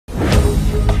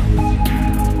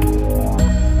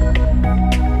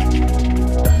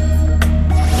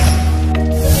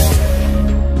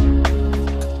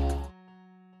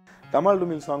டமால்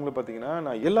டுமில் சாங்ல பார்த்தீங்கன்னா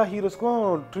நான் எல்லா ஹீரோஸ்க்கும்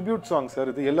ட்ரிபியூட் சாங் சார்,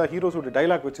 இது எல்லா ஹீரோஸோட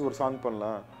டைலாக் வச்சு ஒரு சாங்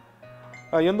பண்ணலாம்,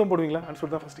 எந்த போடுவீங்களா அப்படின்னு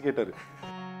சொல்லிட்டு தான் ஃபர்ஸ்ட் கேட்டார்.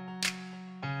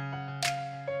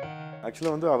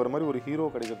 ஆக்சுவலாக வந்து அவர் மாதிரி ஒரு ஹீரோ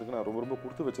கிடைக்கிறதுக்கு நான் ரொம்ப ரொம்ப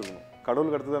கொடுத்து வச்சிருக்கணும்.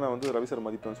 கடவுளுக்கு அடுத்து தான் நான் வந்து ரவி சார்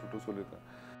மதிப்பேன்னு சொல்லிட்டு சொல்லியிருக்கேன்.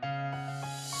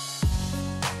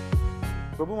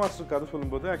 பிரபு மாஸ்டர் கதை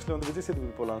சொல்லும்போது ஆக்சுவலாக வந்து விஜய்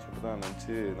சேதுபதி போகலான்னு சொல்லிட்டு தான்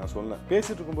நினச்சி நான் சொன்னேன்.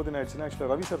 பேசிட்டு இருக்கும்போது என்ன ஆயிடுச்சுன்னா,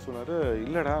 ஆக்சுவலாக ரவி சார் சொன்னார்,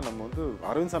 இல்லைடா நம்ம வந்து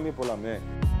அரவிந்த் சாமியே போகலாமே.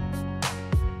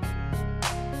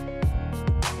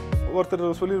 ஒருத்தர்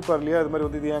சொல்லியிருப்பார் இல்லையா, அது மாதிரி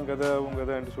வந்து இது ஏன் கதை உங்க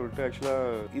கதைன்னு சொல்லிட்டு.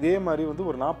 ஆக்சுவலாக இதே மாதிரி வந்து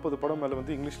ஒரு 40 படம் மேலே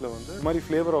வந்து இங்கிலீஷில் வந்து இது மாதிரி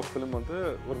ஃப்ளேவர் ஆஃப் ஃபிலிம் வந்து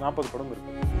ஒரு 40 படம்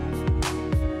இருக்கு.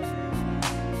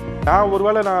 நான்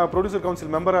ஒருவேளை நான் ப்ரொடியூசர்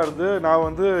கவுன்சில் மெம்பராக இருந்து நான்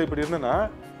வந்து இப்படி இருந்தேன்னா,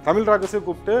 தமிழ் ராக்கர்ஸே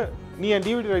கூப்பிட்டு நீ என்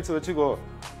டிவிடி ரைட்ஸ் வச்சுக்கோ,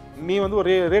 நீ வந்து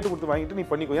ஒரு ரேட்டு கொடுத்து வாங்கிட்டு நீ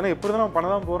பண்ணிக்கோ, ஏன்னா எப்படி தான்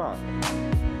பண்ண தான் போகிறான்.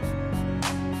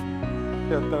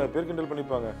 எத்தனை பேர் கிண்டல்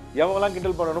பண்ணிப்பாங்க, எவங்கெல்லாம்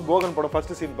கிண்டல் பண்ணணும். போகன் படம்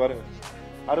ஃபர்ஸ்ட் சீன் பாருங்க,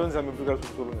 அரவிந்த் சாமி எப்படி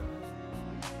இருக்காரு சொல்லுங்க.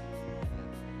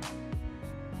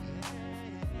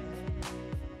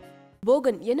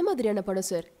 போகன் என்ன மாதிரியான படம்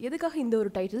சார்? எதுக்காக இந்த ஒரு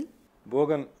டைட்டில்?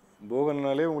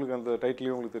 போகன்னாலே உங்களுக்கு அந்த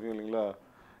டைட்டிலே உங்களுக்கு தெரியும் இல்லைங்களா,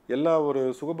 எல்லா ஒரு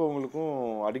சுகபோகங்களுக்கும்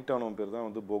அடிக்ட் ஆனவன் பேர் தான்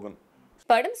வந்து போகன்.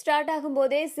 படம் ஸ்டார்ட் ஆகும்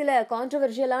போதே சில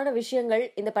கான்ட்ரோவர்ஷியலான விஷயங்கள்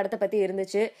இந்த படத்தை பத்தி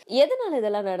இருந்துச்சு. எதனால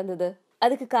இதெல்லாம் நடந்தது?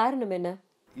 அதுக்கு காரணம் என்ன?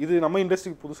 இது நம்ம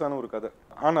இண்டஸ்ட்ரிக்கு புதுசான ஒரு கதை.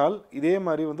 ஆனால் இதே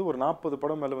மாதிரி வந்து ஒரு 40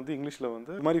 படம் மேலே வந்து இங்கிலீஷில்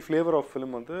வந்து இது மாதிரி ஃப்ளேவர் ஆஃப்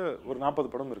ஃபிலிம் வந்து ஒரு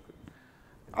 40 படம் இருக்குது.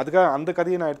 அதுக்காக அந்த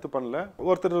கதையை நான் எடுத்து பண்ணல.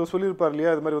 ஒருத்தர் சொல்லியிருப்பார் இல்லையா,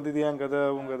 அது மாதிரி வந்து இது ஏன் கதை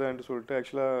உங்க கதைன்னு சொல்லிட்டு.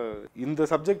 ஆக்சுவலாக இந்த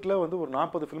சப்ஜெக்டில் வந்து ஒரு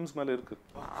 40 ஃபிலிம்ஸ் மேலே இருக்குது.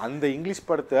 அந்த இங்கிலீஷ்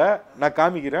படத்தை நான்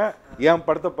காமிக்கிறேன், என்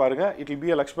படத்தை பாருங்கள், it will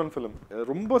be a Lakshman film.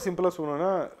 ரொம்ப சிம்பிளாக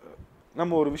சொல்லணும்னா,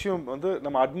 நம்ம ஒரு விஷயம் வந்து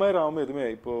நம்ம அட்மையர் ஆகாமல் எதுவுமே,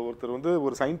 இப்போ ஒருத்தர் வந்து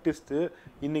ஒரு சயின்டிஸ்ட்டு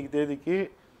இன்னைக்கு தேதிக்கு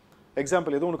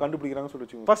எக்ஸாம்பிள் ஏதோ ஒன்று கண்டுபிடிக்கிறாங்கன்னு சொல்லி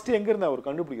வச்சுக்கோங்க. ஃபர்ஸ்ட் எங்கேருந்து அவர்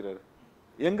கண்டுபிடிக்கிறாரு,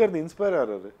 எங்கேருந்து இன்ஸ்பயர்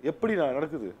ஆகிறாரு, எப்படி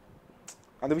நடக்குது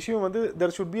அந்த விஷயம் வந்து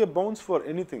there should be a bounce for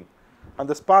anything.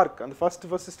 அந்த ஸ்பார்க், அந்த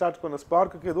ஃபர்ஸ்ட் ஸ்டார்ட் பண்ண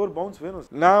ஸ்பார்க்குக்கு ஏதோ ஒரு பவுன்ஸ் வேணும்.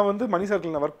 நான் வந்து மணி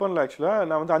சர்க்கிள் நான் ஒர்க் பண்ணல. ஆக்சுவலாக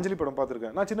நான் வந்து அஞ்சலி படம்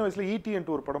பார்த்துருக்கேன். நான் சின்ன வயசில்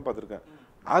ஈடிஎன்ட்டு ஒரு படம் பார்த்துருக்கேன்.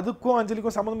 அதுக்கும்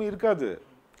அஞ்சலிக்கும் சம்மந்தமே இருக்காது.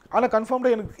 ஆனால்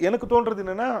கன்ஃபார்ம்டாக எனக்கு தோன்றது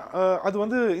என்னென்னா, அது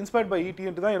வந்து இன்ஸ்பயர்ட் பை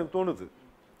ஈடிஎன்ட்டு தான் எனக்கு தோணுது.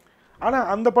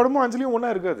 ஆனால் அந்த படமும் அஞ்சலியும்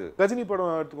ஒன்றா இருக்காது. கஜினி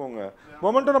படம் எடுத்துக்கோங்க,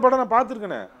 மொமெண்டோ படம் நான்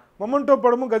பார்த்துருக்கேனே, மொமெண்டோ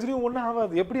படமும் கஜினியும் ஒன்றும்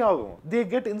ஆகாது. எப்படி ஆகும்? They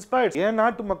get inspired. என்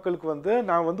நாட்டு மக்களுக்கு வந்து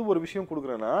நான் வந்து ஒரு விஷயம்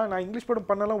கொடுக்குறேன்னா, நான் இங்கிலீஷ் படம்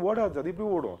பண்ணலாம் ஓடாது, அது எப்படி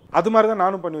ஓடும்? அது மாதிரி தான்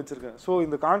நானும் பண்ணி வச்சிருக்கேன். ஸோ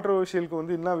இந்த கான்ட்ரவர்ஷியலுக்கு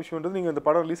வந்து என்ன விஷயம்ன்றது நீங்கள் இந்த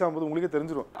படம் ரிலீஸ் ஆகும்போது உங்களுக்கே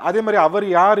தெரிஞ்சிடும். அதே மாதிரி அவர்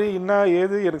யார் என்ன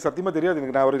ஏது எனக்கு சத்தியமாக தெரியாது.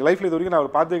 எனக்கு நான் ஒரு லைஃப்பில் இது வரைக்கும் நான்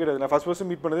அவர் பார்த்தே கிடையாது. நான் ஃபர்ஸ்ட்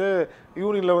மீட் பண்ணது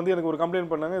யூனியனில் வந்து எனக்கு ஒரு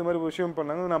கம்ப்ளைண்ட் பண்ணாங்க, இது மாதிரி ஒரு விஷயம்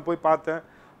பண்ணாங்க. நான் போய் பார்த்தேன்.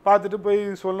 பார்த்துட்டு போய்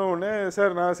சொன்ன உடனே,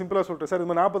 சார் நான் சிம்பிளாக சொல்லிட்டேன், சார் இது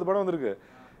மாதிரி 40 படம் வந்திருக்கு,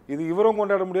 இது இவரும்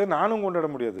கொண்டாட முடியாது, நானும் கொண்டாட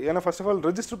முடியாது. ஏன்னா ஃபர்ஸ்ட் ஆஃப் ஆல்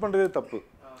ரெஜிஸ்டர் பண்ணுறதே தப்பு.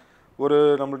 ஒரு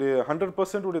நம்மளுடைய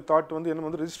 100% உடைய தாட் வந்து என்ன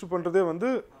வந்து ரெஜிஸ்டர் பண்ணுறதே வந்து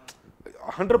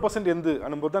 100% எந்து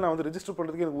அனும்போது தான் நான் வந்து ரெஜிஸ்டர்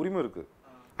பண்ணுறதுக்கு எனக்கு உரிமை இருக்குது.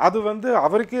 அது வந்து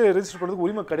அவருக்கே ரெஜிஸ்டர் பண்ணுறதுக்கு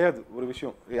உரிமை கிடையாது. ஒரு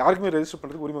விஷயம் யாருக்குமே ரெஜிஸ்டர்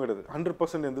பண்ணுறதுக்கு உரிமை கிடையாது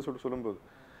 100% எந்து சொல்லும்போது.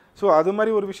 ஸோ அது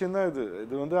மாதிரி ஒரு விஷயம் தான்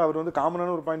இது வந்து அவர் வந்து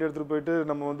காமனான ஒரு பாயிண்ட் எடுத்துகிட்டு போயிட்டு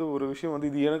நம்ம வந்து ஒரு விஷயம்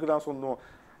வந்து இது எனக்கு தான் சொந்தம்,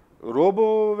 ரோபோ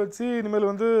வச்சு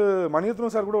இனிமேல் வந்து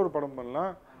மணிரத்னம் சார் கூட ஒரு படம்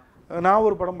பண்ணலாம், நான்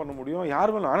ஒரு படம் பண்ண முடியும்,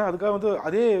 யார் வேணும். ஆனால் அதுக்காக வந்து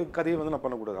அதே கதையை வந்து நான்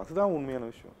பண்ணக்கூடாது. அதுதான் உண்மையான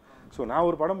விஷயம். ஸோ நான்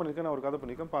ஒரு படம் பண்ணியிருக்கேன், நான் ஒரு கதை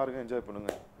பண்ணியிருக்கேன், பாருங்க, என்ஜாய்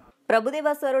பண்ணுங்க.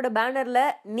 பிரபுதேவா சாரோட பேனர்ல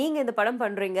நீங்க இந்த படம்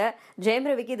பண்றீங்க. ஜெயம்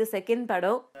ரவிக்கு இது செகண்ட்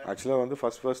படம். ஆக்சுவலாக வந்து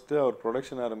ஃபர்ஸ்ட் அவர்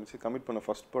ப்ரொடக்ஷன் ஆரம்பிச்சு கமிட் பண்ண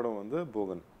ஃபர்ஸ்ட் படம் வந்து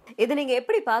போகன். இது நீங்க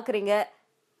எப்படி பாக்குறீங்க?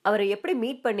 அவரை எப்படி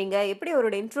மீட் பண்ணீங்க? எப்படி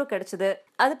அவரோட இன்ட்ரோ கிடைச்சது?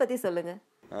 அதை பத்தி சொல்லுங்க.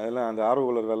 அதெல்லாம் அந்த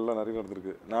ஆர்வலர் வேலைலாம் நிறைய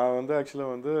நடந்திருக்கு. நான் வந்து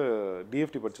ஆக்சுவலாக வந்து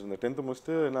டிஎஃப்டி படிச்சிருந்தேன். 10th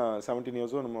முடிச்சுட்டு நான் 17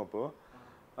 இயர்ஸோ நம்ம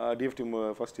அப்போது டிஎஃப்டி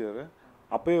ஃபர்ஸ்ட் இயர்.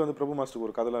 அப்போயே வந்து பிரபு மாஸ்டருக்கு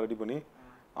ஒரு கதைலாம் ரெடி பண்ணி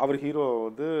அவர் ஹீரோ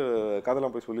வந்து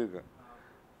கதைலாம் போய் சொல்லியிருக்கேன்.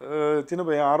 சின்ன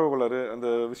பையன் ஆர்வலர், அந்த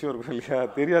விஷயம் இருக்கும் இல்லையா,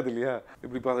 தெரியாது இல்லையா,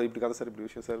 இப்படி கதை சார், இப்படி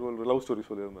விஷயம் சார், ஒரு லவ் ஸ்டோரி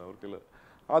சொல்லியிருந்தேன் அவருக்கு. இல்லை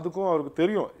அதுக்கும் அவருக்கு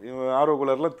தெரியும்,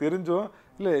 ஆர்வலர்லாம் தெரிஞ்சோம்,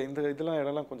 இல்லை இதெல்லாம்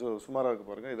இடம்லாம் கொஞ்சம் சுமாராக இருக்கு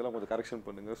பாருங்கள், இதெல்லாம் கொஞ்சம் கரெக்ஷன்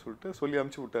பண்ணுங்க சொல்லிட்டு சொல்லி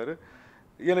அனுப்பிச்சி விட்டாரு.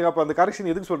 எனக்கு அப்போ அந்த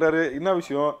கரெக்ஷன் எதுக்கு சொல்கிறாரு, என்ன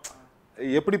விஷயம்,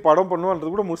 எப்படி படம்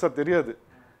பண்ணுவோன்றது கூட முழுசாக தெரியாது.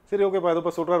 சரி ஓகேப்பா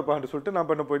எதப்பா சொல்கிறாருப்பான்னு சொல்லிட்டு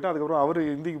நான் பண்ண போயிட்டேன். அதுக்கப்புறம் அவர்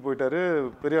ஹிந்திக்கு போயிட்டாரு,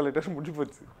 பெரிய லைட்டர் முடிஞ்சு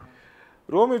போச்சு.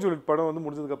 ரோமியோ ஜூலியட் படம் வந்து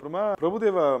முடிஞ்சதுக்கப்புறமா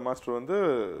பிரபுதேவா மாஸ்டர் வந்து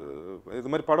இது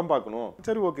மாதிரி படம் பார்க்கணும்,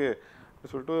 சரி ஓகே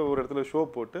சொல்லிட்டு ஒரு இடத்துல ஷோ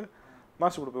போட்டு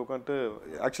மாஸ்டர் கூட போய் உட்காந்துட்டு,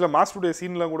 ஆக்சுவலாக மாஸ்டருடைய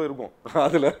சீன்லாம் கூட இருக்கும்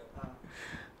அதில்,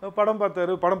 படம்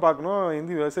பார்த்தாரு. படம் பார்க்கணும்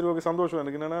ஹிந்தி, சரி ஓகே சந்தோஷம்.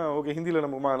 எனக்கு என்னென்னா ஓகே ஹிந்தியில்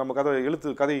நம்ம கதை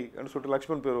கதை அப்படின்னு சொல்லிட்டு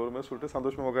லக்ஷ்மன் பேர் ஒரு மாதிரி சொல்லிட்டு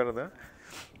சந்தோஷமாக உட்காந்துருந்தேன்.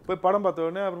 போய் படம் பார்த்த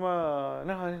உடனே அப்புறமா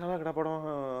என்ன நல்லா இருக்கடா படம்,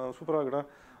 சூப்பராக இருக்கடா,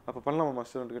 அப்போ பண்ணலாமா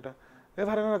மாஸ்டர்ன்ட்டு கேட்டேன்.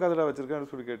 வேறு என்ன கதைலாம்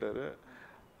வச்சுருக்கேன்னு சொல்லி கேட்டார்.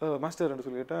 மாஸ்டர்ன்னு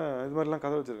சொல்லி கேட்டேன், இது மாதிரிலாம்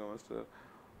கதை வச்சுருக்கேன் மாஸ்டர்.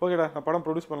 ஓகேடா நான் படம்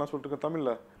ப்ரொடியூஸ் பண்ணலாம் சொல்லிட்டு இருக்கேன்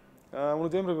தமிழில்,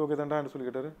 உனக்கு ஜெயம் ரவி ஓகே தான்டான்னு சொல்லி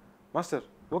கேட்டார். மாஸ்டர்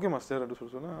ஓகே மாஸ்டர்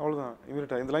அப்படின்னு சொன்னால் அவ்வளோதான்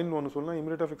இமீடியட்டாக இந்த லைன் ஒன்று சொன்னால்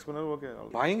இமீடியட்டாக ஃபிக்ஸ் பண்ணார். ஓகே,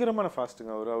 பயங்கரமான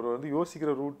ஃபாஸ்ட்டுங்க அவர் வந்து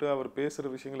யோசிக்கிற ரூட்டு, அவர் பேசுகிற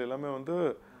விஷயங்கள் எல்லாமே வந்து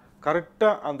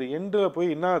கரெக்டாக அந்த எண்டில்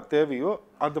போய் என்ன தேவையோ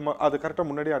அது கரெக்டாக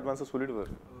முன்னாடியே அட்வான்ஸாக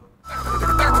சொல்லிடுவார்.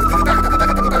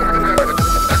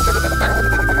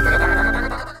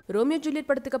 ரோமியோ ஜூலியட்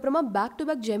படத்துக்கு அப்புறமா பேக் டு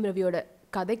பேக் ஜெயம் ரவியோட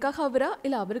கதைக்காக அவரா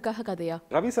இல்லை அவருக்காக கதையா?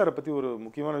 ரவி சாரை பற்றி ஒரு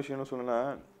முக்கியமான விஷயம்னு சொன்னேன்னா,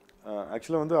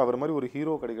 ஆக்சுவலாக வந்து அவர் மாதிரி ஒரு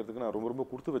ஹீரோ கிடைக்கிறதுக்கு நான் ரொம்ப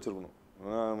கொடுத்து வச்சிருக்கணும்.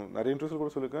 நிறைய இன்ட்ரெஸ்ட்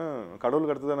கூட சொல்லியிருக்கேன்.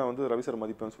 கடவுளுக்கு அடுத்து தான் நான் வந்து ரவி சார்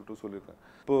மதிப்பேன்னு சொல்லியிருக்கேன்.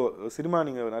 இப்போது சினிமா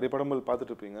நீங்கள் நிறைய படங்கள்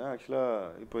பார்த்துட்டு இருப்பீங்க.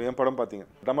 ஆக்சுவலாக இப்போ என் படம் பார்த்தீங்க,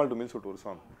 டமால் டுமில் சொல்லிட்டு ஒரு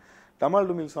சாங். டமால்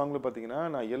டுமில் சாங்கில் பார்த்தீங்கன்னா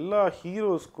நான் எல்லா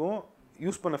ஹீரோஸ்க்கும்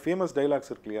யூஸ் பண்ண ஃபேமஸ்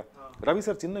டைலாக்ஸ் இருக்கு இல்லையா. ரவி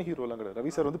சார் சின்ன ஹீரோலாம் கிடையாது.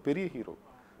 ரவி சார் வந்து பெரிய hero.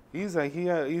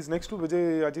 Is next to Vijay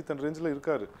Ajith அந்த ரேஞ்சில்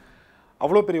இருக்காரு.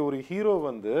 அவ்வளோ பெரிய ஒரு ஹீரோ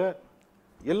வந்து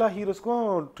எல்லா ஹீரோஸ்க்கும்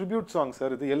ட்ரிபியூட் சாங்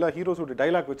சார் இது, எல்லா ஹீரோஸோட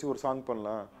டைலாக் வச்சு ஒரு சாங்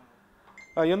பண்ணலாம்,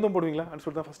 எந்த போடுவீங்களா அப்படின்னு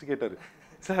சொல்லிட்டு தான் ஃபஸ்ட்டு கேட்டார்.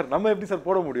 சார் நம்ம எப்படி சார்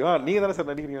போட முடியும், நீங்கள் தானே சார்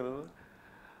நடிக்கிறீங்க.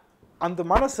 அந்த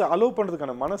மனசு அலோவ்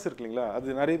பண்ணுறதுக்கான மனசு இருக்கு இல்லைங்களா,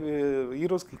 அது நிறைய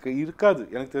ஹீரோஸ்க்கு இருக்காது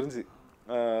எனக்கு தெரிஞ்சு.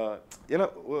 ஏன்னா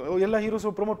எல்லா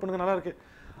ஹீரோஸும் ப்ரொமோட் பண்ணுங்க நல்லா இருக்கு.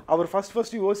 அவர்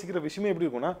ஃபர்ஸ்ட் யோசிக்கிற விஷயமே எப்படி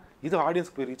இருக்கும்னா, இது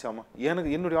ஆடியன்ஸ்க்கு போய் ரீச் ஆமா, எனக்கு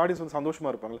என்னுடைய ஆடியன்ஸ் வந்து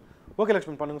சந்தோஷமாக இருப்பாங்களே, ஓகே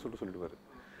லக்ஷ்மன் பண்ணுங்கன்னு சொல்லிடுவார்.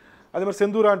 அதே மாதிரி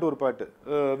செந்தூரான்ட்டு ஒரு பாட்டு,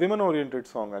 விமன்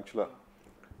ஓரியன்ட் சாங். ஆக்சுவலாக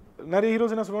நிறைய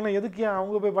ஹீரோஸ் என்ன சொல்லுவாங்கன்னா, எதுக்கு ஏன்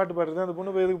அவங்க போய் பாட்டு பாடுறது, அந்த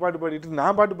பொண்ணு போய் எதுக்கு பாட்டு பாடிட்டு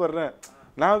நான் பாட்டு பாடுறேன்,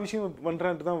 நான் விஷயம்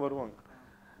பண்ணுறேன்ட்டு தான் வருவாங்க.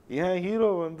 என் ஹீரோ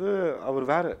வந்து அவர்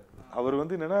வேறு. அவர்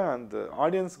வந்து என்னென்னா, அந்த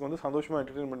ஆடியன்ஸுக்கு வந்து சந்தோஷமாக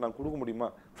என்டர்டெயின்மெண்ட் நான் கொடுக்க முடியுமா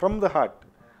ஃப்ரம் த ஹார்ட்,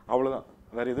 அவ்வளோதான்,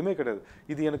 வேறு எதுவுமே கிடையாது.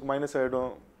 இது எனக்கு மைனஸ்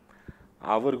ஆகிடும்.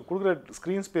 அவருக்கு கொடுக்குற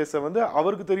ஸ்க்ரீன் ஸ்பேஸை வந்து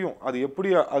அவருக்கு தெரியும், அது எப்படி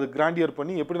அது கிராண்டியர்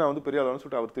பண்ணி எப்படி நான் வந்து பெரிய ஆளான்னு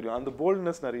சொல்லிட்டு அவருக்கு தெரியும். அந்த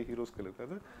போல்ட்னஸ் நிறைய ஹீரோஸ்க்கு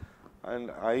இருக்காது. And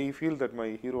I feel that my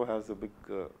hero has a big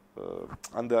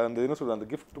அந்த என்ன சொல்றது, அந்த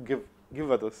gift to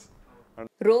give others.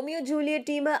 Romeo Juliet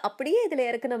team அப்படியே இதுல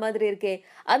இறக்குன மாதிரி இருக்கே.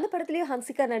 அந்த படத்துலயும்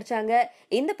ஹன்சிகா நடிச்சாங்க,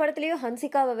 இந்த படத்துலயும்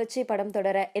ஹன்சிகாவை வச்சு படம்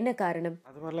தொடர என்ன காரணம்?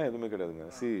 அது மாதிரிலாம் எதுவுமே கிடையாதுங்க.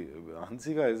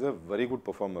 Hansika is a very good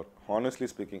performer. Honestly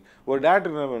speaking, ஒரு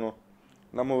டேரக்டர் என்ன வேணும்,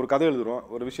 நம்ம ஒரு கதை எழுதுகிறோம்,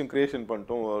 ஒரு விஷயம் கிரியேஷன்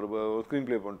பண்ணிட்டோம், ஒரு ஸ்க்ரீன்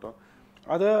ப்ளே பண்ணிட்டோம்,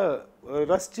 அதை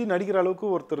ரசித்து நடிக்கிற அளவுக்கு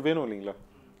ஒருத்தர் வேணும் இல்லைங்களா.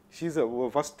 ஷீஸ்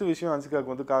ஃபஸ்ட்டு விஷயம்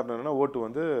ஹன்சிகாவுக்கு வந்து காரணம் என்னென்னா, ஓட்டு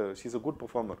வந்து ஷீஸ் அ குட்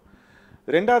பெர்ஃபார்மர்.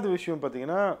 ரெண்டாவது விஷயம்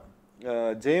பார்த்தீங்கன்னா,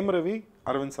 ஜெயம் ரவி,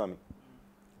 அரவிந்த் சாமி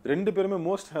ரெண்டு பேருமே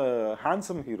மோஸ்ட்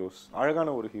ஹேண்ட்ஸம் ஹீரோஸ், அழகான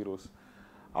ஒரு ஹீரோஸ்.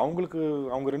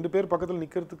 அவங்க ரெண்டு பேர் பக்கத்தில்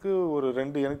நிற்கிறதுக்கு ஒரு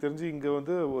எனக்கு தெரிஞ்சு இங்கே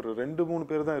வந்து ஒரு 2-3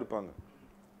 பேர் தான் இருப்பாங்க.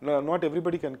 நாட்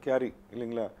எவ்ரிபடி கேன் கேரி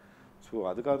இல்லைங்களா. ஸோ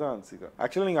அதுக்காக தான் ஹன்சிகா.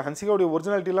 ஆக்சுவலாக நீங்கள் ஹன்சிகாவுடைய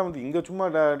ஒரிஜினாலிட்டிலாம் வந்து இங்கே சும்மா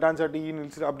டான்ஸ் ஆட்டி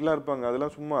நிறுத்தி அப்படிலாம் இருப்பாங்க,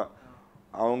 அதெல்லாம் சும்மா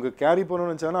அவங்க கேரி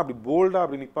பண்ணணும்னு நினச்சாங்கன்னா அப்படி போல்டாக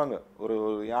அப்படி நிற்பாங்க. ஒரு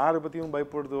யாரை பற்றியும்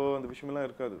பயப்படுறதோ அந்த விஷயமெல்லாம்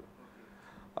இருக்காது.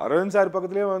 அரவிந்த் சார்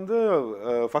பக்கத்துலேயே வந்து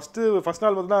ஃபஸ்ட்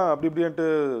நாள் வந்து தான் அப்படி இப்படின்ட்டு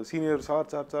சீனியர்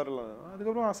சார்லாம்,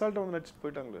 அதுக்கப்புறம் அசால்ட்டாக வந்து நடிச்சுட்டு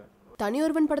போயிட்டாங்களே.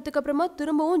 தனியொருவன் படத்துக்கு அப்புறமா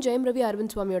திரும்பவும் ஜெயம் ரவி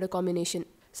அரவிந்த் சுவாமியோட காம்பினேஷன்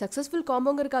சக்ஸஸ்ஃபுல்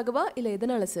காம்போங்கிறதுக்காகவா இல்லை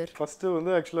எதனால சார்? ஃபஸ்ட்டு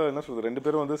வந்து ஆக்சுவலாக என்ன சொல்கிறது, 2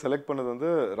 பேரும் வந்து செலக்ட் பண்ணது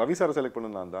வந்து ரவி சாரை செலக்ட்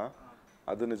பண்ணது நான் தான்,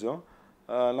 அது நிஜம்.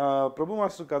 நான் பிரபு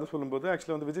மாஸ்டருக்கு கதை சொல்லும்போது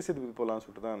ஆக்சுவலாக வந்து விஜய் சேதுபதி போகலான்னு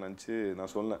சொல்லிட்டு தான் நினச்சி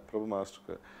நான் சொன்னேன் பிரபு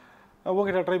மாஸ்டருக்கு.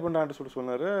 ஓகேடா ட்ரை பண்ணான்ட்டு சொல்லிட்டு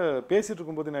சொன்னார். பேசிகிட்டு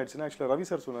இருக்கும்போது என்ன ஆயிடுச்சுன்னா, ஆக்சுவலாக ரவி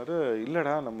சார் சொன்னார்,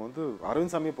 இல்லைடா நம்ம வந்து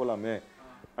அரவிந்த் சாமியே போகலாமே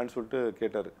அப்படின்னு சொல்லிட்டு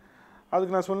கேட்டார்.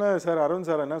 அதுக்கு நான் சொன்னேன், சார் அரவிந்த்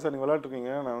சார் என்ன சார் நீங்கள்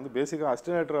விளையாட்டுருக்கீங்க, நான் வந்து பேசிக்காக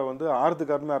அசிஸ்டன்ட் வந்து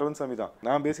ஆறுத்துக்காருமே அரவிந்த் சாமி தான்.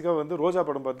 நான் பேசிக்காக வந்து ரோஜா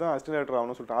படம் பார்த்து தான் அசிஸ்டன்ட்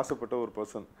ஆகணும்னு சொல்லிட்டு ஆசைப்பட்ட ஒரு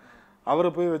பர்சன்.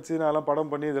 அவரை போய் வச்சு நான்லாம்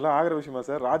படம் பண்ணி இதெல்லாம் ஆகிற விஷயமா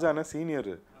சார், ராஜானா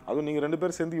சீனியர், அதுவும் நீங்கள் 2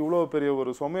 பேரும் சேர்ந்து இவ்வளோ பெரிய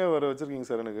ஒரு சுமையை வர வச்சுருக்கீங்க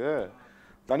சார், எனக்கு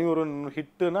தனி ஒரு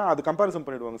ஹிட்டுன்னா அது கம்பேரிசன்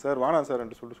பண்ணிவிடுவாங்க சார், வேணாம்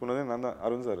சார்ன்ட்டு சொல்லிட்டு சொன்னதே நான் தான்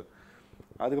அரவிந்த் சார்.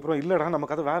 அதுக்கப்புறம் இல்லைடா நம்ம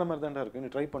கதை வேறு மாதிரி தான்டா இருக்குது, நீ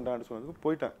ட்ரை பண்ணான்ட்டு சொன்னதுக்கு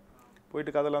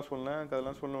போயிட்டு கதைலாம்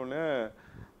சொன்னோடனே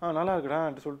நல்லா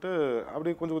இருக்குடான்ட்டு சொல்லிட்டு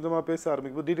அப்படியே கொஞ்சம் கொஞ்சமாக பேச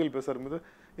ஆரம்பிக்கும்போது, டீட்டெயில் பேச ஆரம்பிக்கும்போது,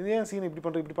 இது ஏன் சீன் இப்படி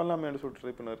பண்ணுற இப்படி பண்ணலாமேன்னு சொல்லிட்டு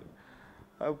ட்ரை பண்ணார்.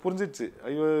 புரிஞ்சிச்சு,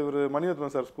 ஐயோ ஒரு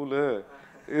மணிரத்னம் சார் ஸ்கூலு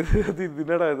இது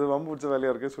என்னடா இது வம்பு பிடிச்ச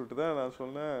வேலையாக இருக்கே சொல்லிட்டு தான் நான்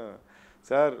சொன்னேன்,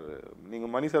 சார்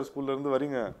நீங்கள் மணி சார் ஸ்கூல்லேருந்து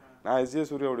வரீங்க, நான் எஸ்ஜே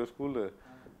சூர்யாவுடைய ஸ்கூலு,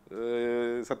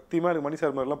 சத்தியமாக எனக்கு மணி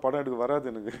சார் மாதிரிலாம் படம் எடுக்க வராது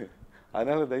எனக்கு,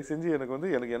 அதனால் தயவு செஞ்சு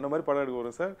எனக்கு என்ன மாதிரி படம் எடுக்க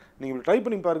வரும் சார், நீங்கள் இப்படி ட்ரை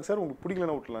பண்ணி பாருங்க சார், உங்களுக்கு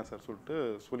பிடிக்கலன்னா விட்டுலாம் சார் சொல்லிட்டு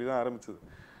சொல்லி தான் ஆரம்பிச்சது.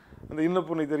 அந்த இன்ன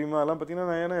பொண்ணு தெரியுமா அதெல்லாம் பார்த்தீங்கன்னா,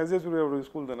 நான் ஏன்னா எஸ்ஜே சூர்யாவுடைய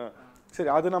ஸ்கூல் தானே, சரி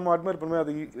அது நம்ம அட்மையர் பண்ணுவேன்,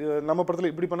 அது நம்ம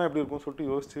படத்தில் இப்படி பண்ணால் எப்படி இருக்கும் சொல்லிட்டு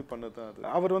யோசிச்சு பண்ணது தான் அது.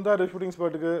 அவர் வந்து அது ஷூட்டிங்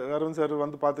ஸ்பாட்டுக்கு அரவிந்த் சார்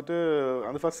வந்து பார்த்துட்டு,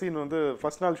 அந்த ஃபஸ்ட் சீன் வந்து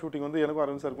ஃபஸ்ட் நாள் ஷூட்டிங் வந்து எனக்கும்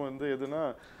அரவிந்த் சாருக்கும் வந்து எதுனா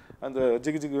அந்த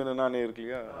ஜிகு ஜிகு வேணும் நானே இருக்கு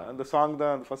இல்லையா, அந்த சாங்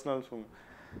தான் அந்த ஃபஸ்ட் நாள் சாங்.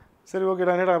 சரி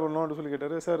ஓகேடா என்னடா பண்ணணும்னு சொல்லி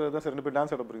கேட்டார். சார் அதான் சார் 2 பேர்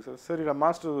டான்ஸ் ஆட போகிறீங்க சார். சரிடா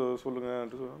மாஸ்டர்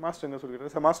சொல்லுங்கன்ட்டு மாஸ்டர் எங்கே சொல்லி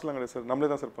கேட்டார். சார் மாஸ்டர்லாம் கிடையாது சார், நம்மளே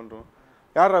தான் சார் பண்ணுறோம்.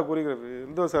 யாரா கொரியோகிராஃபி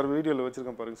இருந்தோ சார், வீடியோவில்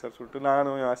வச்சுருக்கேன் பாருங்க சார் சொல்லிட்டு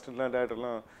நானும் என் அசிஸ்டன்ட்லாம்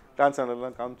டேரக்டர்லாம் டான்ஸ்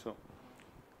ஆடலாம் காமிச்சோம்.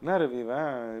 என்ன ரவி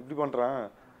இப்படி பண்ணுறான்,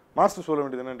 மாஸ்டர் சொல்ல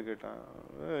வேண்டியதுன்னு கேட்டான்.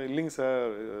 இல்லைங்க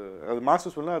சார், அது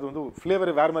மாஸ்டர் சொன்னால் அது வந்து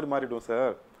ஃப்ளேவரே வேறு மாதிரி மாறிடும்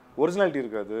சார், ஒரிஜினாலிட்டி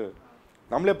இருக்காது,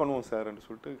 நம்மளே பண்ணுவோம் சார்ன்னு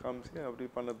சொல்லிட்டு காமிச்சு அப்படி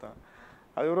பண்ணது தான்.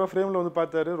 அதுக்கப்புறம் ஃப்ரேமில் வந்து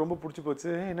பார்த்தாரு, ரொம்ப பிடிச்சி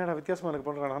போச்சு. என்னடா வித்தியாசமாக எனக்கு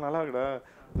பண்ணுறானா, நல்லா இருக்குடா,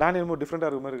 நானே என்னமோ டிஃப்ரெண்ட்டாக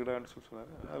இருக்க மாதிரி இருக்குடான்னு சொல்லி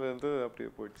சொன்னார். அது வந்து அப்படியே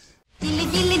போயிடுச்சு.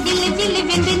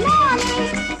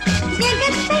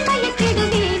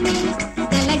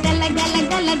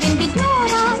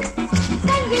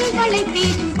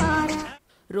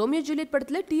 ரோமியோ ஜூலியட்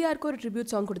படத்துல டிஆருக்கு ஒரு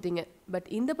ட்ரிபியூட் சாங் கொடுத்தீங்க. பட்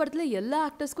இந்த படத்துல எல்லா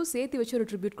ஆக்டர்ஸ்க்கும் சேர்த்து வச்சு ஒரு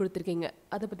ட்ரிபியூட் கொடுத்துருக்கீங்க.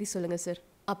 அதை பத்தி சொல்லுங்க சார்.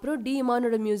 அப்புறம் டி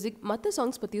இமானோட மியூசிக், மற்ற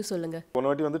சாங்ஸ் பத்தியும் சொல்லுங்க. போன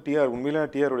வாட்டி வந்து டிஆர், உண்மையிலே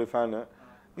டிஆருடைய ஃபேனு.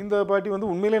 இந்த பாட்டி வந்து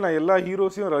உண்மையிலே நான் எல்லா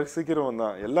ஹீரோஸையும் ரசிக்கிறவன்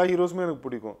தான். எல்லா ஹீரோஸுமே எனக்கு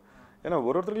பிடிக்கும். ஏன்னா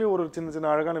ஒருத்தருலேயும் ஒரு சின்ன சின்ன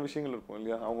அழகான விஷயங்கள் இருக்கும்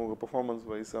இல்லையா, அவங்க பெர்ஃபார்மன்ஸ்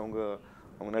வைஸ், அவங்க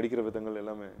நடிக்கிற விதங்கள்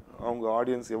எல்லாமே, அவங்க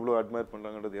ஆடியன்ஸ் எவ்வளோ அட்மையர்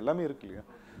பண்ணுறாங்கன்றது எல்லாமே இருக்கு இல்லையா.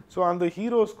 ஸோ அந்த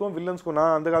ஹீரோஸ்க்கும் வில்லன்ஸ்க்கும்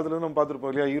நான் அந்த காலத்துலேருந்து நம்ம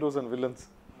பார்த்துருப்போம் இல்லையா, ஹீரோஸ் அண்ட் வில்லன்ஸ்,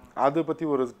 அதை பற்றி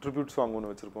ஒரு ட்ரிபியூட் சாங் ஒன்று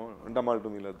வச்சுருக்கோம். டமால் டு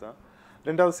மீல தான்.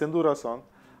 ரெண்டாவது செந்தூரா சாங்.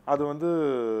 அது வந்து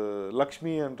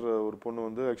லக்ஷ்மி என்ற ஒரு பொண்ணு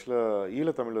வந்து ஆக்சுவலாக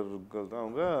ஈழத்தமிழர்கள் தான்.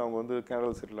 அவங்க வந்து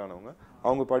கேனடாவில் செட்டில் ஆனவங்க.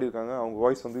 அவங்க பாடியிருக்காங்க. அவங்க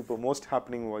வாய்ஸ் வந்து இப்போ மோஸ்ட்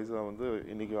ஹாப்பனிங் வாய்ஸாக வந்து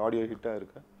இன்றைக்கி ஆடியோ ஹிட்டாக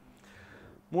இருக்குது.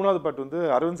 மூணாவது பாட்டு வந்து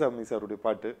அரவிந்த் சாமி சாருடைய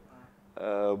பாட்டு,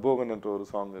 போகன் என்ற ஒரு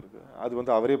சாங் இருக்குது. அது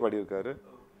வந்து அவரே பாடியிருக்காரு.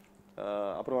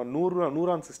 அப்புறம்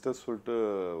நூரான் சிஸ்டர்ஸ் சொல்லிட்டு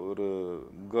ஒரு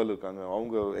கேர்ள் இருக்காங்க,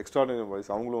 அவங்க எக்ஸ்ட்ராடினரி வாய்ஸ்,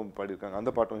 அவங்களும் பாடியிருக்காங்க.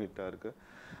 அந்த பாட்டும் ஹிட்டாக இருக்குது.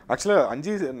 ஆக்சுவலாக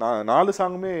 4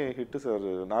 சாங்குமே ஹிட்டு சார்.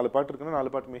 4 பாட்டு இருக்குன்னா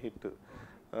 4 பாட்டுமே ஹிட்டு.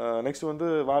 நெக்ஸ்ட் வந்து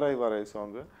வாராய் வாராய்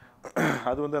சாங்கு.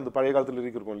 அது வந்து அந்த பழைய காலத்தில்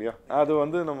இருக்கும் இல்லையா, அது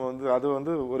வந்து நம்ம வந்து அது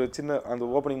வந்து ஒரு சின்ன அந்த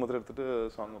ஓப்பனிங் மட்டும் எடுத்துகிட்டு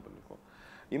சாங்கை பண்ணியிருக்கோம்.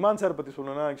 இமான் சார் பற்றி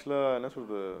சொல்லணும்னா ஆக்சுவலாக என்ன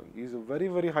சொல்கிறது, is a very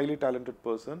very highly talented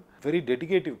person, very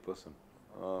டெடிகேட்டிவ் person.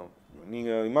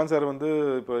 நீங்கள் இமான் சார் வந்து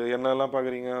இப்போ என்னெல்லாம்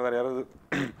பார்க்குறீங்க, வேறு யாராவது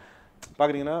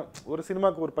பார்க்குறீங்கன்னா ஒரு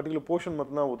சினிமாவுக்கு ஒரு பர்டிகுலர் போர்ஷன்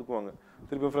மட்டும்தான் ஒதுக்குவாங்க.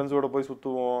 திருப்பி ஃப்ரெண்ட்ஸோடு போய்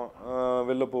சுற்றுவோம்,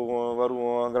 வெளில போவோம்,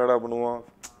 வருவோம், கரடா பண்ணுவோம்,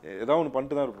 ஏதாவது ஒன்று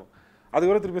பண்ணிட்டு தான் இருப்போம்.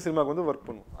 அதுக்கப்புறம் திருப்பி சினிமாவுக்கு வந்து ஒர்க்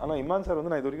பண்ணுவோம். ஆனால் இமான் சார்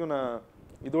வந்து நான் இது வரைக்கும்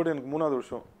இதோட எனக்கு 3வது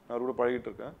வருஷம் நான் அவரோட பழகிட்டு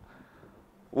இருக்கேன்.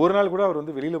 ஒரு நாள் கூட அவர்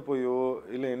வந்து வெளியில் போயோ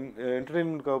இல்லை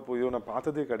என்டர்டெயின்மெண்ட்காக போயோ நான்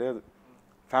பார்த்ததே கிடையாது.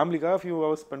 ஃபேமிலிக்காக ஃபியூ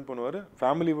ஹவர்ஸ் ஸ்பெண்ட் பண்ணுவார்.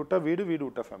 ஃபேமிலி விட்டால் வீடு, வீடு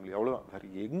விட்டால் ஃபேமிலி, அவ்வளோதான். வேறு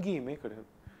எங்கேயுமே கிடையாது.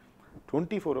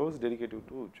 24 hours டெடிகேட்டிவ்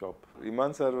to job.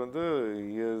 Imman sir வந்து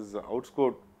இஸ்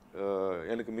அவுட்ஸ்கோட்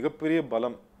எனக்கு மிகப்பெரிய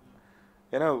பலம்.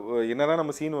 ஏன்னா என்னதான்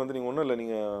நம்ம சீன் வந்து நீங்கள் ஒன்றும் இல்லை,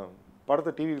 நீங்கள்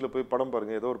படத்தை டிவியில் போய் படம்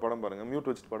பாருங்கள், ஏதோ ஒரு படம் பாருங்கள், மியூட்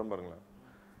வச்சுட்டு படம் பாருங்களேன்,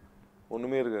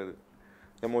 ஒன்றுமே இருக்காது,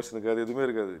 எமோஷனுக்கு அது எதுவுமே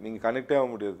இருக்காது, நீங்கள் கனெக்டே ஆக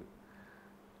முடியாது.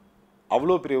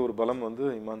 அவ்வளோ பெரிய ஒரு பலம் வந்து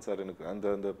இமான் சார் எனக்கு. அந்த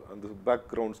அந்த அந்த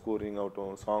பேக்ரவுண்ட் ஸ்கோரிங்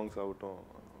ஆகட்டும், சாங்ஸ் ஆகட்டும்,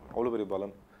 அவ்வளோ பெரிய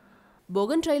பலம்.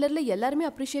 போகன் ட்ரைலரில் எல்லாருமே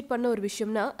அப்ரிஷியேட் பண்ண ஒரு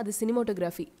விஷயம்னா அது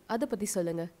சினிமோட்டோகிராஃபி. அதை பற்றி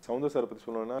சொல்லுங்கள். சவுந்தர் சாரை பற்றி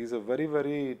சொல்லணும்னா is a very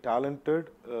very talented,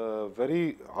 very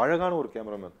அழகான ஒரு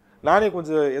கேமராமேன். நானே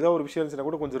கொஞ்சம் ஏதாவது ஒரு விஷயம் இருந்துச்சுன்னா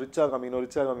கூட கொஞ்சம் ரிச்சாக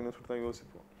காமிக்கணும்னு சொல்லிட்டு தான்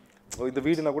யோசிப்போம். இந்த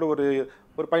வீடுனா கூட ஒரு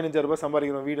 15,000 ரூபாய்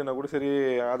சம்பாதிக்கிற வீடுனா கூட சரி,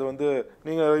 அது வந்து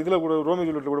நீங்கள் இதில் கூட ரோமியோ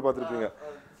ஜூலியட்டில் கூட பார்த்துருப்பீங்க,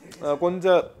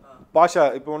 கொஞ்சம் பாஷா.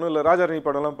 இப்போ ஒன்றும் இல்லை, ராஜாராணி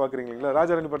படம்லாம் பார்க்குறீங்களா,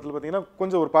 ராஜாராணி படத்தில் பார்த்தீங்கன்னா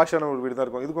கொஞ்சம் ஒரு பாஷான ஒரு வீடு தான்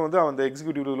இருக்கும். இதுக்கும் வந்து அந்த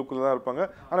எக்ஸிக்யூட்டிவ் லுக்கில் தான் இருப்பாங்க,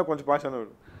 ஆனால் கொஞ்சம் பாஷான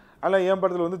வீடு. ஆனால் என்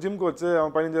படத்தில் வந்து ஜிம்க்கு வச்சு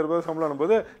அவன் 15,000 ரூபாய் சம்பளம்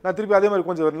அனும்போது நான் திருப்பி அதே மாதிரி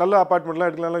கொஞ்சம் நல்ல அப்பார்ட்மெண்ட்லாம்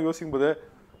எடுக்கலாம்லாம் யோசிக்கும் போது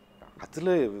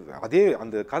அதில் அதே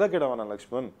அந்த கதை கேடவானா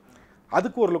லக்ஷ்மன்,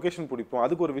 அதுக்கு ஒரு லொக்கேஷன் பிடிப்போம்,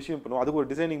 அதுக்கு ஒரு விஷயம் பண்ணுவோம், அதுக்கு ஒரு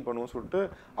டிசைனிங் பண்ணுவோம் சொல்லிட்டு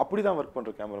அப்படி தான் ஒர்க்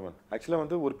பண்ணுற கேமராமேன். ஆக்சுவலாக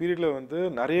வந்து ஒரு பீரியடில் வந்து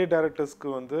நிறைய டேரக்டர்ஸ்க்கு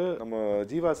வந்து நம்ம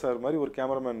ஜீவா சார் மாதிரி ஒரு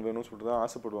கேமராமேன் வேணும்னு சொல்லிட்டு தான்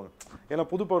ஆசைப்படுவாங்க. ஏன்னா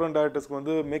புது பவர் டேரக்டர்ஸ்க்கு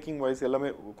வந்து மேக்கிங் வைஸ்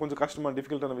எல்லாமே கொஞ்சம் கஷ்டமான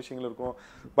டிஃபிகல்ட்டான விஷயங்கள் இருக்கும்,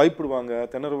 பயப்படுவாங்க,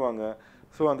 திணறுவாங்க.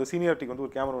 ஸோ அந்த சீனியாரிட்டிக்கு வந்து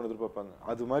ஒரு கேமராமேன் எதிர்பார்ப்பாங்க.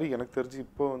 அது மாதிரி எனக்கு தெரிஞ்சு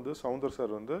இப்போ வந்து சவுந்தர்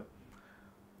சார் வந்து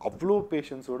அவ்வளோ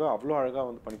பேஷன்ஸோட அவ்வளோ அழகாக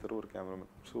வந்து பண்ணித்தர ஒரு cameraman.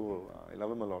 So I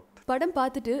love him a lot. படம்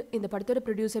பார்த்துட்டு இந்த படத்தோட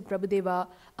ப்ரொடியூசர் பிரபு தேவா,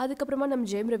 அதுக்கப்புறமா நம்ம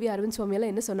ஜெயம் ரவி, அரவிந்த் சுவாமி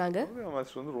எல்லாம் என்ன சொன்னாங்க?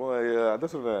 மாஸ்டர் வந்து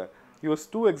அதான் சொல்கிறேன், ஹி வாஸ்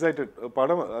டூ எக்ஸைட்டட்.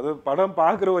 படம்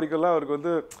பார்க்குற வரைக்கும்லாம் அவருக்கு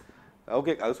வந்து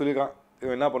ஓகே அது சொல்லியிருக்கான்,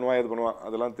 இவன் என்ன பண்ணுவான் எது பண்ணுவான்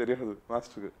அதெல்லாம் தெரியாது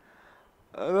மாஸ்டருக்கு.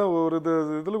 அதான் ஒரு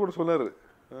இதில் கூட சொன்னார்,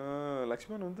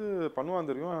 லக்ஷ்மன் வந்து பண்ணுவான்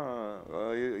தெரியும்.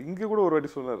 இங்கே கூட ஒரு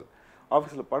வாட்டி சொன்னார்,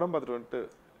 ஆஃபீஸில் படம் பார்த்துட்டு வந்துட்டு,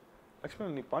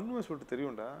 லக்ஷ்மன் நீ பண்ணுவேன் சொல்லிட்டு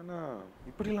தெரியும்டா, ஆனால்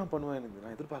இப்படிலாம் பண்ணுவேன் எனக்கு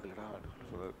நான் எதிர்பார்க்கலடா அப்படின்னு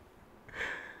சொன்னார்.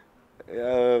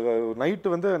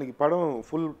 நைட்டு வந்து அன்றைக்கி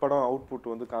ஃபுல் படம்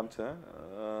அவுட்புட் வந்து காமிச்சேன்.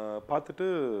 பார்த்துட்டு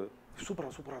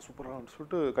சூப்பரான்னு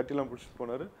சொல்லிட்டு கட்டிலாம் பிடிச்சிட்டு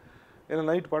போனார். ஏன்னா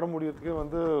நைட் படம் முடியறதுக்கே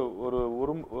வந்து ஒரு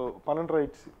 12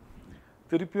 ஆயிடுச்சு.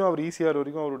 திருப்பியும் அவர் ஈஸியாக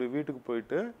வரைக்கும் அவருடைய வீட்டுக்கு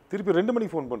போயிட்டு திருப்பி 2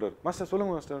 மணிக்கு ஃபோன் பண்ணுறாரு, மாஸ்டர்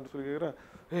சொல்லுங்கள் மாஸ்டர்ன்னு சொல்லி கேட்குறேன்.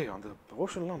 அந்த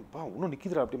போர்ஷன்லாம் இன்னும்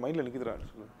நிற்கிதுரா, அப்படி மைண்டில் நிற்கிதுரான்னு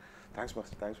சொல்லுவேன். Thanks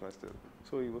master.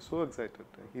 So he was so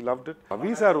excited, he loved it.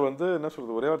 Ravi sir வந்து என்ன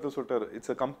சொல்கிறது, ஒரே வார்த்தை சொல்லிட்டாரு,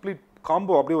 இட்ஸ் அ கம்ப்ளீட்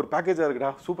காம்போ, அப்படியே ஒரு பேக்கேஜாக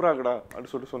இருக்குடா, சூப்பராக இருக்குடா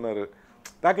அப்படின்னு சொல்லிட்டு சொன்னார்.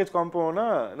 பேக்கேஜ் காம்போனா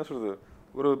என்ன சொல்கிறது,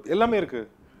 ஒரு எல்லாமே இருக்குது,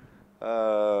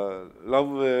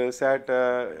 லவ், சேட்டை,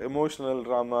 எமோஷ்னல்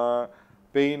ட்ராமா,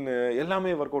 பெயின்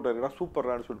எல்லாமே ஒர்க் அவுட் ஆகிருக்குடா,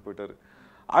 சூப்பரான்னு சொல்லிட்டு போயிட்டார்.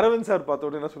 அரவிந்த் சார்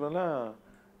பார்த்தோட என்ன சொன்னா,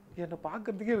 என்னை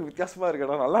பார்க்கறதுக்கே வித்தியாசமாக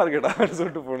இருக்கடா, நல்லா இருக்கடான்னு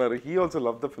சொல்லிட்டு போனார். He also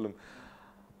love the film.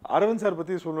 Aravind sir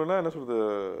பற்றி சொல்லணும்னா என்ன சொல்கிறது,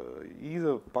 ஈஸ்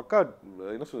அ பக்கா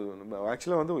என்ன சொல்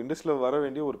ஆக்சுவலாக வந்து இண்டஸ்ட்ரியில் வர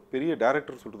வேண்டிய ஒரு பெரிய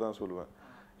டேரக்டர் சொல்லிட்டு தான் சொல்லுவேன்.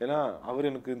 ஏன்னா அவர்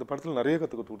எனக்கு இந்த படத்தில் நிறைய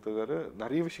கற்றுக் கொடுத்துருக்காரு,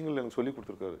 நிறைய விஷயங்கள் எனக்கு சொல்லி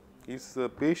கொடுத்துருக்காரு. Is a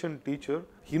patient teacher,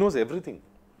 he knows every thing.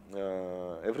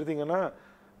 எவ்ரிதிங்னா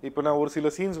இப்போ நான் ஒரு சில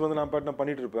சீன்ஸ் வந்து நான்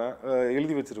பண்ணிட்டு இருப்பேன்,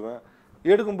 எழுதி வச்சிருவேன்.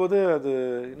 எடுக்கும்போது அது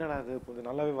என்னடா அது கொஞ்சம்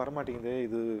நல்லாவே வரமாட்டேங்குது,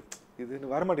 இது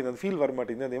வரமாட்டேங்குது, அந்த ஃபீல்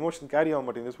வரமாட்டேங்குது, அந்த எமோஷன் கேரி ஆக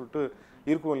மாட்டேங்குது சொல்லிட்டு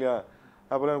இருக்கும் இல்லையா.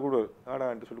 அப்போல்லாம் கூப்பிடுவார்,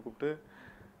 ஆடான்ட்டு சொல்லி கூப்பிட்டு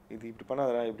இது இப்படி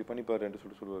பண்ணாதடா, இப்படி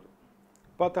பண்ணிப்பாருன்ட்டு சொல்லுவார்.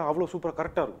 பார்த்தா அவ்வளோ சூப்பராக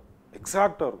கரெக்டாக இருக்கும்,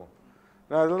 எக்ஸாக்டாக இருக்கும்.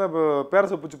 நான் அதெல்லாம் இப்போ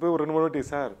பேரஸை பிடிச்சி போய் ஒரு 2 மணி வாட்டி,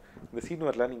 சார் இந்த சீன்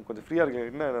வரல, நீங்கள் கொஞ்சம் ஃப்ரீயாக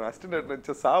இருக்கீங்க, என்ன அசிஸ்டன்ட்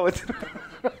நினச்சா வச்சுருக்கேன்.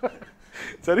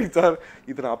 சரிங்க சார்,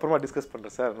 இது நான் அப்புறமா டிஸ்கஸ்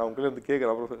பண்ணுறேன் சார், நான் உங்களே வந்து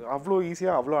கேட்குறேன். அப்புறம் அவ்வளோ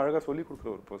ஈஸியாக அவ்வளோ அழகாக சொல்லி கொடுக்குற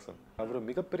ஒரு பர்சன். அவர்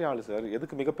மிகப்பெரிய ஆள் சார்.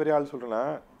 எதுக்கு மிகப்பெரிய ஆள் சொல்கிறேன்னா,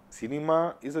 cinema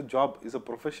is a job, is a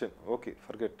profession. Okay,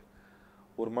 forget.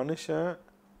 ஒரு மனுஷன்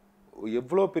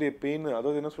எவ்வளோ பெரிய பெயின்,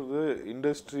 அதாவது என்ன சொல்கிறது,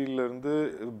 இண்டஸ்ட்ரியிலேருந்து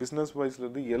பிஸ்னஸ்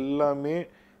வைஸ்லேருந்து எல்லாமே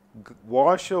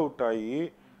வாஷ் அவுட் ஆகி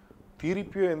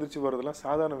திருப்பியும் எந்திரிச்சு வர்றதெல்லாம்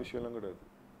சாதாரண விஷயம்லாம் கிடையாது.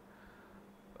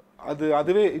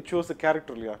 அதுவே இட் ஷோஸ் அ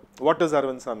கேரக்டர் இல்லையா. வாட் இஸ்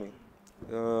அரவிந்த் சாமி,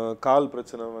 கால்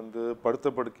பிரச்சனை வந்து படுத்த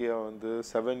படுக்கையாக வந்து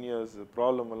 7 years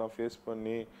ப்ராப்ளம் எல்லாம் ஃபேஸ்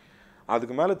பண்ணி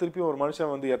அதுக்கு மேலே திருப்பியும் ஒரு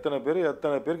மனுஷன் வந்து எத்தனை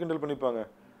பேர் கிண்டல் பண்ணிப்பாங்க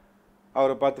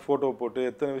அவரை பார்த்து ஃபோட்டோ போட்டு,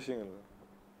 எத்தனை விஷயங்கள்.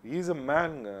 Is a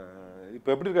man. இப்போ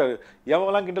எப்படி இருக்காரு,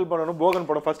 எவெல்லாம் கிண்டல் பண்ணணும். போகன்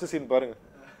படம் ஃபர்ஸ்ட் சீன் பாருங்க,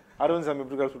 அரவிந்த் சாமி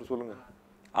எப்படி இருக்காரு சொல்லிட்டு சொல்லுங்க.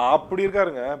 அப்படி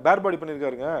இருக்காருங்க, பேர் பாடி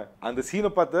பண்ணியிருக்காருங்க. அந்த சீனை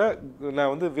பார்த்த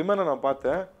நான் வந்து விமனை நான்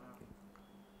பார்த்தேன்,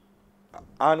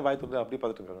 ஆண் வாய் தந்து அப்படியே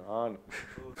பார்த்துட்டு இருக்காங்க. ஆண்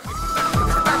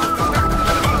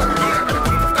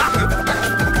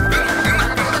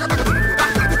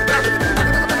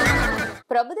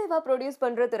பிரபுதேவா ப்ரொடியூஸ்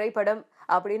பண்ற திரைப்படம்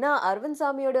அப்படின்னா அரவிந்த்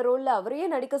சாமியோட ரோல்ல அவரையே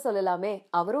நடிக்க சொல்லலாமே,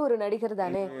 அவரும் ஒரு நடிகர்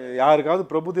தானே. யாருக்காவது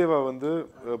பிரபுதேவா வந்து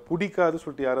பிடிக்காது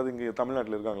சொல்லிட்டு யாராவது இங்க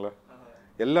தமிழ்நாட்டில் இருக்காங்களா?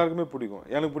 எல்லாருக்குமே பிடிக்கும்.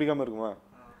 எனக்கு பிடிக்காம இருக்குமா?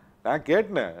 நான்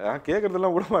கேட்டேன், நான்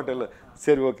கேட்கறதெல்லாம் விட மாட்டேன்ல.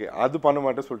 சரி ஓகே, அது பண்ண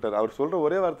மாட்டேன்னு சொல்லிட்டாரு. அவர் சொல்ற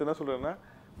ஒரே வார்த்தை என்ன சொல்றேன்னா,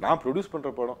 நான் ப்ரொடியூஸ்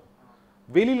பண்ற படம்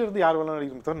வெளியில இருந்து யார் வேணாலும்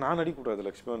நடிக்கணும், தவிர நான் நடிக்கக்கூடாது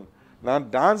லக்ஷ்மன். நான்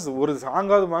டான்ஸ் ஒரு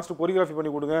சாங்காவது மாஸ்டர் கொரியோகிராஃபி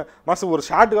பண்ணி கொடுங்க மாஸ்டர், ஒரு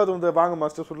ஷார்ட்டுக்காவது வந்து வாங்க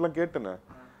மாஸ்டர் சொல்லலாம் கேட்டேன்னு.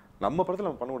 நம்ம படத்தில்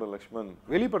நம்ம பண்ண கூடாது லக்ஷ்மன்,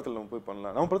 வெளி படத்தில் நம்ம போய்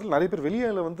பண்ணலாம். நம்ம படத்தில் நிறைய பேர்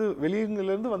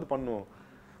வெளியிலேருந்து வந்து பண்ணுவோம்.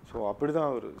 ஸோ அப்படிதான்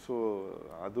அவர். ஸோ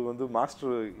அது வந்து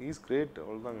மாஸ்டர் இஸ் கிரேட்,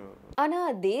 அவ்வளோதாங்க. ஆனா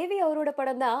தேவி அவரோட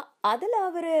படம் தான், அதுல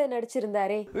அவரு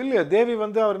நடிச்சிருந்தாரே. இல்லையா, தேவி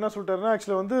வந்து அவர் என்ன சொல்லிட்டாருன்னா,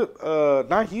 ஆக்சுவலாக வந்து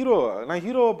நான்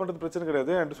ஹீரோ பண்ணுறது பிரச்சனை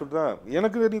கிடையாது என்று சொல்லிட்டு தான்,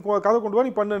 எனக்கு நீ கதை கொண்டு வா,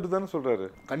 நீ பண்ணுன்ட்டு தானே சொல்கிறாரு.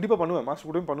 கண்டிப்பாக பண்ணுவேன்,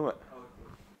 மாஸ்டர் கூடயும் பண்ணுவேன்.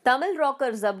 தமிழ்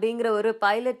ராக்கர்ஸ் அப்படிங்கிற ஒரு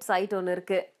பைலட் சைட் ஒன்று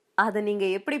இருக்கு, அதை நீங்க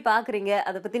எப்படி பாக்குறீங்க,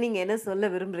 அதை பத்தி நீங்க என்ன சொல்ல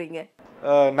விரும்புறீங்க?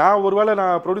 நான் ஒருவேளை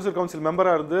நான் ப்ரொடியூசர் கவுன்சில்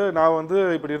மெம்பராக இருந்து நான் வந்து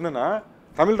இப்படி இருந்தேன்னா,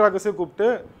 தமிழ் ராக்கர்ஸே கூப்பிட்டு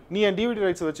நீ என் டிவிடி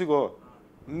ரைட்ஸ் வச்சுக்கோ,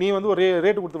 நீ வந்து ஒரு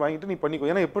ரேட்டு கொடுத்து வாங்கிட்டு நீ பண்ணிக்கோ,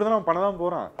 ஏன்னா எப்படி தான் அவன் பண்ண தான்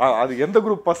போகிறான். அது எந்த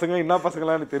குரூப் பசங்க என்ன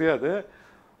பசங்களாம் எனக்கு தெரியாது.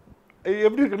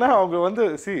 எப்படி இருக்குன்னா, அவங்க வந்து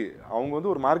அவங்க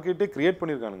வந்து ஒரு மார்க்கெட்டே கிரியேட்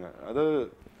பண்ணியிருக்கானுங்க. அதாவது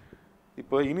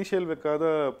இப்போ இனிஷியல் வைக்காத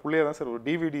பிள்ளையா தான் சார் ஒரு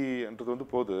டிவிடின்றது வந்து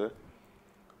போகுது.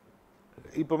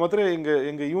 இப்போ மாத்திரம்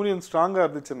எங்கள் யூனியன் ஸ்ட்ராங்காக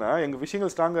இருந்துச்சுன்னா, எங்கள்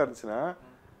விஷயங்கள் ஸ்ட்ராங்காக இருந்துச்சுன்னா,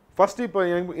 ஃபஸ்ட்டு இப்போ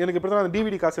எனக்கு எப்படி தான் அந்த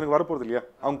டிவிடி காசு எனக்கு வரப்போகிறது இல்லையா,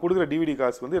 அவங்க கொடுக்குற டிவிடி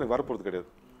காசு வந்து எனக்கு வரப்போகிறது கிடையாது.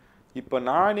 இப்போ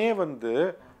நானே வந்து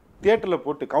தியேட்டரில்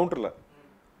போட்டு கவுண்டரில்,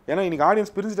 ஏன்னா இன்றைக்கி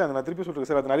ஆடியன்ஸ் பிரிஞ்சுட்டாங்க, நான் திருப்பி சொல்கிறேன்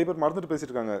சார், அது நிறைய பேர் மறந்துட்டு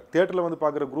பேசிட்டு இருக்காங்க. தியேட்டரில் வந்து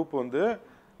பார்க்குற குரூப் வந்து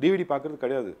டிவிடி பார்க்குறது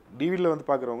கிடையாது, டிவிடியில் வந்து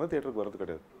பார்க்குறவங்க தியேட்டருக்கு வரது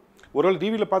கிடையாது. ஒருவேளை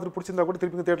டிவியில் பார்த்துட்டு பிடிச்சிருந்தா கூட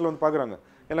திருப்பி தியேட்டரில் வந்து பார்க்குறாங்க,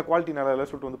 ஏன்னா குவாலிட்டி நல்லா இல்லை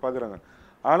சொல்லிட்டு வந்து பார்க்குறாங்க.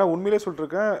 ஆனால் உண்மையிலே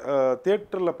சொல்லிட்டுருக்கேன்,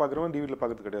 தியேட்டரில் பார்க்குறவங்க டிவிடியில்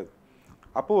பார்க்குறது கிடையாது.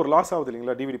 அப்போது ஒரு லாஸ் ஆகுது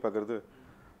இல்லைங்களா டிவிடி பார்க்குறது.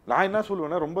 நான் என்ன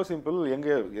சொல்லுவேன்னா, ரொம்ப சிம்பிள்,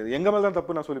 எங்கள் மேலே தான்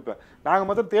தப்பு நான் சொல்லிப்பேன். நாங்கள்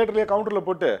மொத்தம் தியேட்டர்லேயே கவுண்டரில்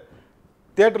போட்டு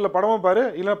தியேட்டரில் படமும் பாரு,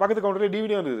 இல்லை பக்கத்து கவுண்டர்லேயே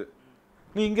டிவிடியும் இருக்குது,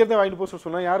 நீ இங்கேருந்தே வாங்கிட்டு போக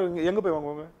சொன்னால் யார் எங்கே போய்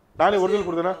வாங்குவாங்க? நானே ஒரிஜினல்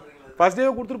கொடுத்தேன்னா ஃபஸ்ட்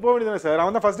டேவை கொடுத்துட்டு போக வேண்டியதானே சார்.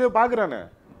 அவன் தான் ஃபஸ்ட் டே பார்க்குறானே,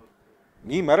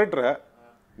 நீ மிரட்டுற,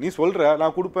 நீ சொல்கிற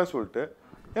நான் கொடுப்பேன்னு சொல்லிட்டு,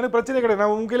 எனக்கு பிரச்சனை கிடையாது,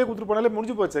 நான் உங்களே கொடுத்துட்டு போனாலே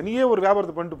முடிஞ்சு போச்சு. நீயே ஒரு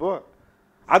வியாபாரத்தை பண்ணிட்டு போ,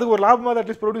 அதுக்கு ஒரு லாபமாக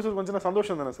அட்லீஸ்ட் ப்ரொடியூசர் கொஞ்சம்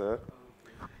சந்தோஷம் தானே சார்.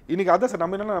 இன்றைக்கி அதான் சார்,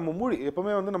 நம்ம என்னென்னா நம்ம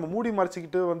எப்போவுமே வந்து நம்ம மூடி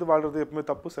மறைச்சிக்கிட்டு வந்து வாழ்றது எப்பவுமே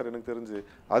தப்பு சார் எனக்கு தெரிஞ்சு.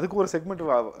 அதுக்கு ஒரு செக்மெண்ட்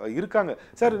இருக்காங்க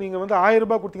சார். நீங்கள் வந்து 1000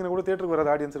 ரூபாய் கொடுத்தீங்கன்னா கூட தேட்டருக்கு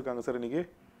வராத ஆடியன்ஸ் இருக்காங்க சார் இன்றைக்கி.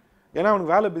 ஏன்னா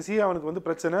அவனுக்கு வேலை பிஸி, அவனுக்கு வந்து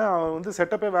பிரச்சனை, அவன் வந்து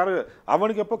செட்டப்பே வேறு,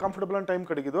 அவனுக்கு எப்போ கம்ஃபர்டபுளான டைம்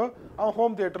கிடைக்குதோ அவன்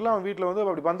ஹோம் தியேட்டரில் அவன் வீட்டில் வந்து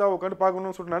அப்படி பந்தா உட்காந்து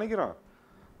பார்க்கணும்னு சொல்லிட்டு நினைக்கிறான்.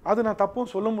 அது நான்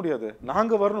தப்பும் சொல்ல முடியாது.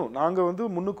 நாங்கள் வரணும், நாங்கள் வந்து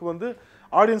முன்னுக்கு வந்து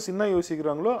ஆடியன்ஸ் என்ன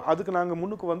யோசிக்கிறாங்களோ அதுக்கு நாங்கள்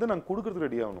முன்னுக்கு வந்து நாங்கள் கொடுக்குறதுக்கு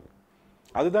ரெடி ஆகணும்.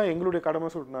 அதுதான் எங்களுடைய கடமை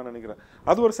சொல்லிட்டு நான் நினைக்கிறேன்.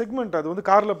 அது ஒரு செக்மெண்ட், அது வந்து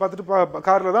காரில் பார்த்துட்டு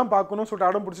காரில் தான் பார்க்கணும்னு சொல்லிட்டு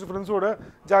அடம் பிடிச்சிட்டு ஃப்ரெண்ட்ஸோட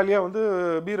ஜாலியாக வந்து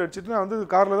பீர் அடிச்சுட்டு நான் வந்து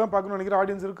காரில் தான் பார்க்கணும்னு நினைக்கிற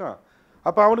ஆடியன்ஸ் இருக்கான்.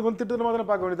 அப்போ அவனுக்கு வந்து திட்டமாக தானே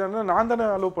பார்க்க வேண்டியது, நான் தானே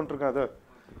அலோவ் பண்ணிருக்கேன். அதை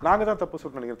நாங்கள் தான் தப்பு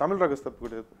சொல்லிட்டு நினைக்கிறேன், தமிழ் ராகஸ் தப்பு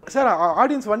கிடையாது சார்.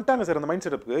 ஆடியன்ஸ் வந்துட்டாங்க சார் அந்த மைண்ட்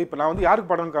செட்டப்புக்கு. இப்போ நான் வந்து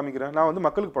யாருக்கு படம் காமிக்கிறேன், நான் வந்து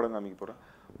மக்களுக்கு படம் காமிக்க போகிறேன்.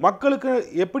 மக்களுக்கு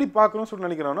எப்படி பார்க்கணும்னு சொல்லிட்டு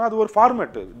நினைக்கிறானோ அது ஒரு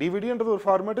ஃபார்மேட்டு. டிவிடின்றது ஒரு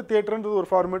ஃபார்மேட்டு, தியேட்டர்ன்றது ஒரு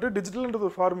ஃபார்மேட்டு, டிஜிட்டல்ன்றது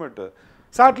ஒரு ஃபார்மேட்டு,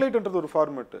 சேட்டலைட்ன்றது ஒரு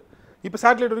ஃபார்மேட்டு. இப்போ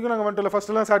சேட்டலைட் வரைக்கும் நாங்கள் வந்துட்டு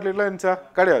ஃபர்ஸ்ட்லாம் சேட்டலைட்லாம் இருந்துச்சா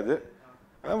கிடையாது,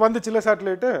 வந்துச்சுல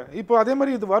சேட்டலைட்டு. இப்போ அதே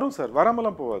மாதிரி இது வரும் சார்,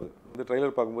 வராமலாம் போகாது. இந்த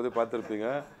ட்ரைலர் பார்க்கும்போதே பார்த்துருப்பீங்க,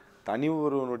 தனி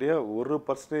ஒருவனுடைய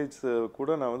 1% கூட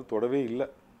நான் வந்து தொடவே இல்லை.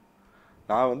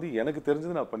 நான் வந்து எனக்கு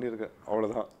தெரிஞ்சது நான் பண்ணியிருக்கேன்,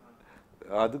 அவ்வளோதான்.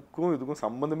 அதுக்கும் இதுக்கும்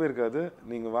சம்மந்தமே இருக்காது.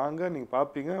 நீங்கள் வாங்க, நீங்கள்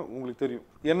பார்ப்பீங்க, உங்களுக்கு தெரியும்.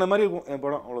 என்ன மாதிரி இருக்கும் என்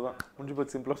படம், அவ்வளோதான். முடிஞ்சு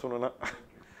போய் சிம்பிளாக சொன்னேன்னா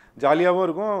ஜாலியாகவும்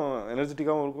இருக்கும்,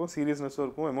 எனர்ஜெட்டிக்காகவும் இருக்கும், சீரியஸ்னஸும்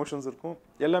இருக்கும், எமோஷன்ஸ் இருக்கும்.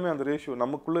 எல்லாமே அந்த ரேஷியோ,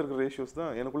 நமக்குள்ளே இருக்கிற ரேஷியோஸ்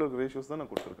தான், எனக்குள்ளே இருக்கிற ரேஷியோஸ் தான்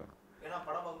நான் கொடுத்துருக்கேன். ஏன்னா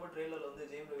படம் பார்க்கும்போது ட்ரெயிலரில் வந்து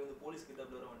ஜெயம் ரவி வந்து போலீஸ்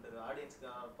கிட்டப்ல வர வந்துட்டு ஆடியன்ஸ்க்கு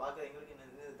பார்க்க எங்களுக்கு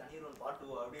தனியொரு பாட்டு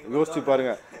அப்படின்னு யோசிச்சு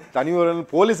பாருங்க. தனி ஒருவன்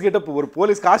போலீஸ் கிட்ட ஒரு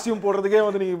போலீஸ் காஸ்டியூம் போடுறதுக்கே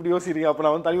வந்து நீங்கள் இப்படி யோசிக்கிறீங்க, அப்போ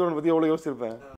நான் வந்து தனி ஒருவன் பற்றி எவ்வளோ யோசிச்சிருப்பேன்.